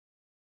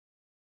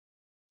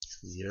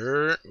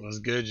What's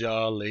good,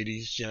 y'all,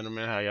 ladies,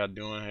 gentlemen? How y'all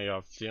doing? How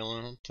y'all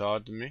feeling?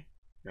 Talk to me.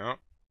 Yup,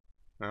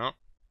 yup.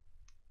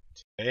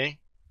 Hey,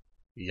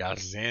 you got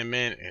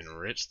Xanman and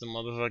Rich the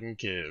motherfucking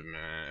kid,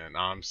 man.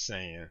 I'm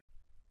saying.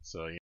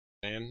 So, you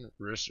know what I'm saying?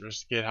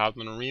 Rich kid hopped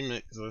on a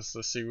remix. Let's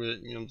see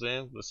what, you know what I'm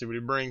saying? Let's see what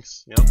he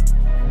brings. Yup.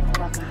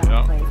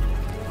 Yup.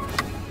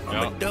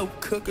 I'm a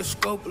dope cooker,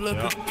 scope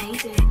looker.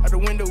 Out the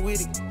window with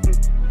it.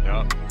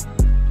 Yup.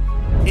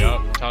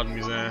 Yup. Talk to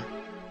me, Zan.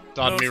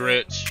 Talk to me,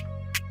 Rich.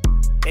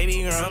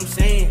 Baby girl, I'm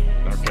saying.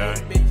 Okay.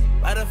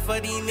 Why the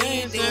fuck these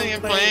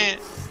niggas playing?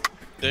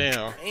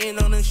 Damn. Ain't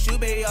on the shoe,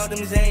 baby, all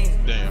them Zane.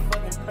 Damn.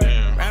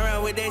 Damn. Ride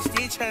around with that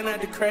stick, try not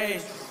to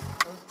crash.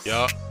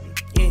 Yup.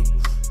 Yeah. You know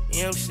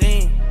what I'm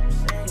saying?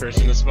 Chris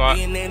in the spot.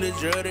 Being named the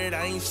drug that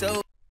I ain't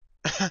so.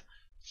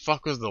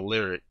 Fuck was the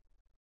lyric?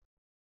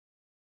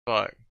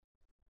 Fuck.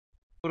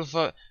 Who the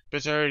fuck?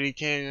 Bitch, I already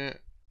came in.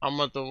 I'm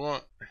at the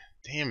one.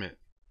 Damn it.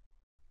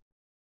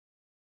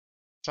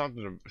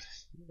 Something.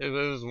 It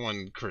was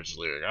one Chris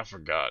lyric. I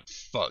forgot.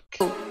 Fuck.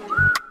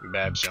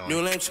 Bad showing.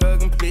 New lane truck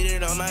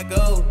completed on my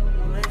go.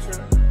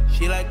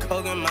 She like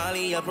Coke and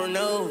Molly up her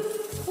nose.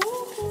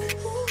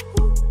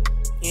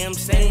 You know what I'm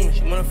saying?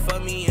 She wanna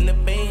fuck me in the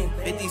band.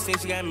 50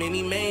 cents, she got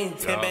many man.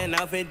 10 band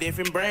outfit,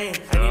 different brand.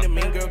 I need a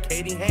main girl,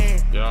 Katie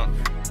hand. Yeah.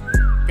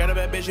 Got a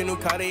bad bitch, a new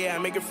Cartier, I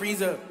make her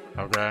freeze up.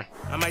 Okay.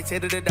 I might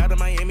take her to down to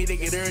Miami to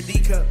get her a D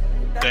cup.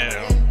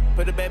 Damn.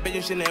 Put a bad bitch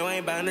in Chanel, I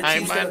ain't buying the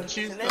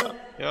cheese stuff.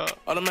 Yeah.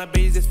 All of my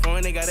bitches is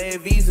foreign, they gotta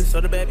have visa.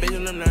 So the bad bitch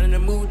when I'm not in the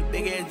mood. The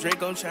big ass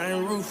Drake on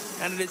trying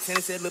roof. Out of the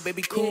tennis said, little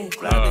baby cool.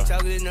 Fly the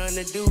chocolate,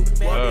 nothing to do.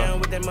 Walk down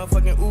with that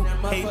motherfucking ooh.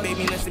 Hey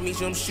baby, nice to meet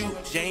you, I'm shoot.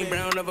 Jane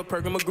Brown of a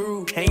Perkin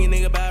McGrew. Hanging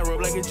nigga by a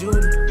rope like a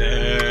Judy.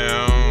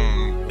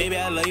 Damn. Baby,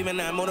 I love you,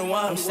 and I'm more than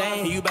one. I'm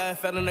saying, you buy a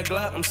fell in the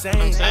Glock. I'm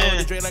saying, I hold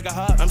the Drake like a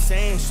hawk. I'm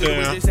saying, shit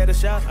was just at a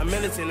shop. I'm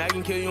militant, I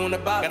can kill you on the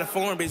box. Got a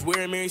foreign bitch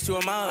wearing married to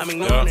a mom. I'm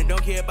ignoring it,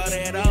 don't care about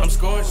it at all. I'm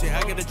scoring shit,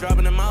 I get the drop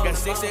in the mouth. Got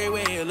 6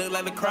 everywhere, it look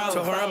like the crowd.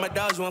 So her and my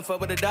dogs, you wanna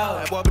fuck with a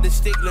dog. I walk with the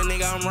stick, little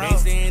nigga, I'm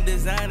wrong. They in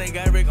design, I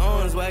got Rick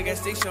Owens, why I got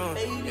sticks on.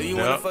 If you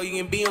wanna fuck, you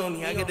can be on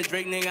me. I get the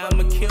Drake nigga,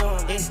 I'ma kill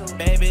him. Yeah.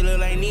 Bad bitch look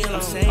like Neil,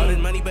 I'm saying. All this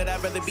money, but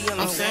I'd rather be alone.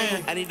 I'm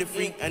saying, I need the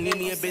freak, I need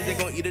me a bitch that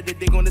gon' eat it, the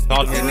dick on this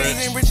speaker. These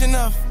niggas ain't rich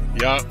enough.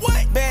 Yup.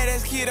 What?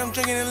 Badass kid, I'm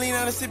drinking and lean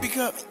out a sippy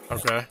cup.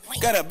 Okay.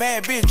 Got a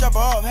bad bitch, drop her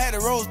off, had the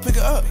rose, pick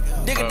her up.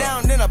 Dig her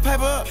down, then I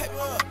pipe her up.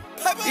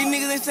 These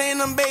niggas ain't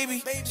saying I'm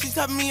baby. She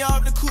topping me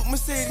off the coupe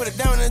Mercedes. Put it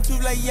down in the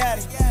tube like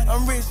Yachty.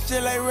 I'm rich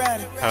just like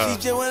Roddy. She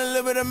just want a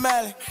little bit of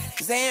Mally.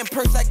 Zan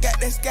purse, I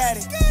got that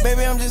Scotty.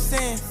 Baby, I'm just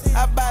saying.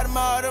 I buy them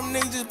all, them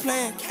niggas just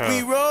playing.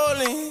 We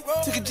rollin'.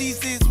 Took a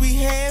G6, we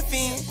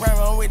half-in. Right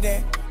on with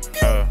that.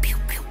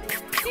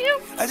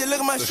 I just look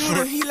at my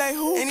shooter, he like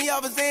who? Any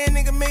of us Zan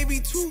nigga, maybe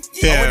 2.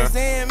 Yeah. I'm with a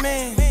Zan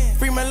man.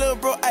 Free my little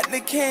bro out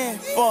the can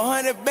for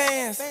 100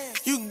 bands.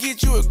 You can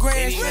get you a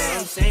grand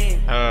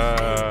slam.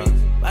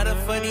 Why the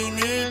fuck these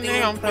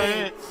niggas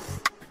playing?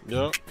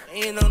 Yup.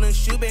 Ain't on the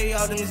shoe, baby,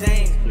 all them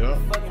Zane. Yup.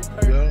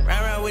 Ride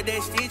around with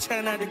that stick,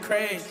 try not to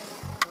crash.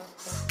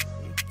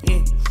 Yeah. You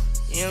know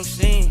what I'm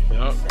saying?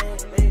 Yup.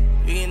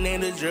 You can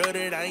name the drug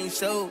that I ain't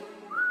sold.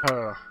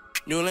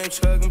 New lane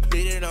truck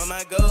completed on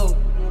my go.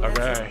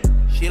 Okay.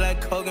 She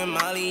like Coke and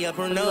Molly up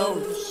her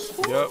nose.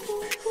 Yup. You know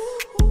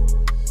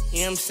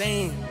what I'm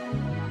saying?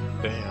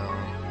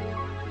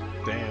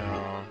 Damn.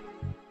 Damn.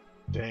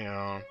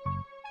 Damn.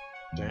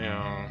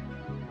 Damn.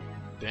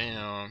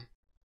 Damn.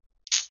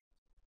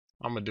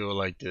 I'm gonna do it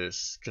like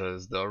this,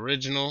 cause the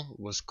original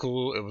was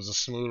cool. It was a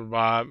smooth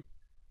vibe.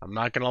 I'm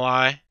not gonna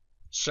lie.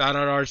 Shout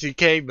out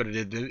RTK, but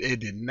it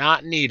did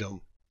not need him.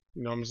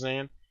 You know what I'm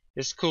saying?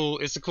 It's cool.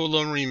 It's a cool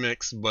little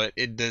remix, but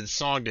the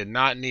song did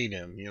not need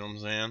him. You know what I'm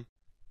saying?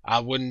 I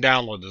wouldn't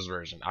download this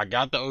version. I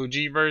got the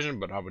OG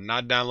version, but I would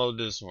not download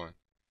this one.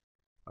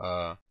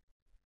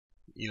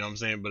 You know what I'm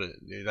saying? But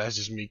that's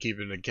just me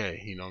keeping it a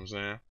K. You know what I'm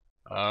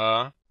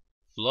saying?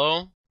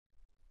 Flow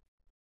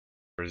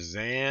for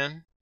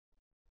Zan.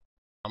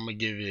 I'm gonna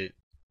give it a.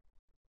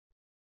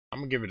 I'm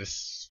gonna give it a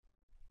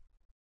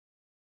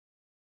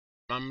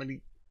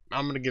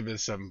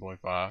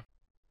 7.5.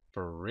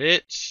 For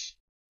Rich,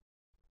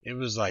 it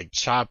was like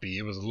choppy.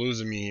 It was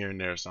losing me here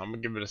and there, so I'm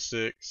gonna give it a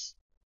 6.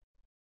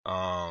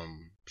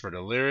 For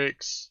the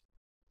lyrics,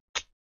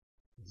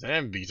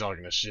 Zan be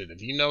talking to shit.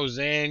 If you know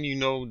Zan, you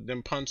know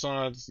them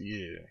punchlines,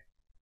 yeah.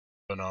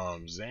 But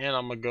Zan,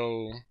 I'm gonna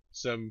go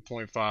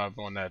 7.5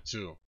 on that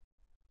too.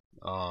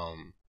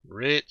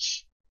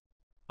 Rich,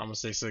 I'm gonna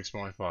say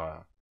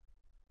 6.5.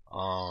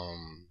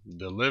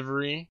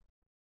 Delivery,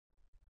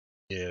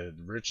 yeah,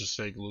 Rich is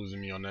fake losing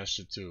me on that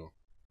shit too.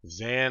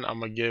 Zan, I'm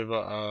gonna give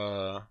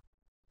a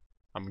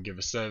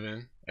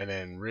 7, and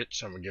then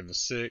Rich, I'm gonna give a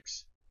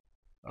 6.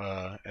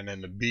 And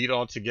then the beat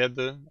all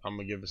together, I'm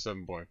gonna give it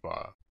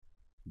 7.5.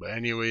 But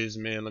anyways,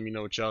 man, let me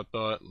know what y'all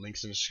thought.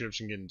 Links in the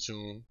description. Get in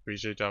tune.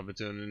 Appreciate y'all for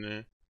tuning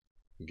in.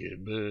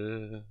 Get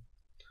bad.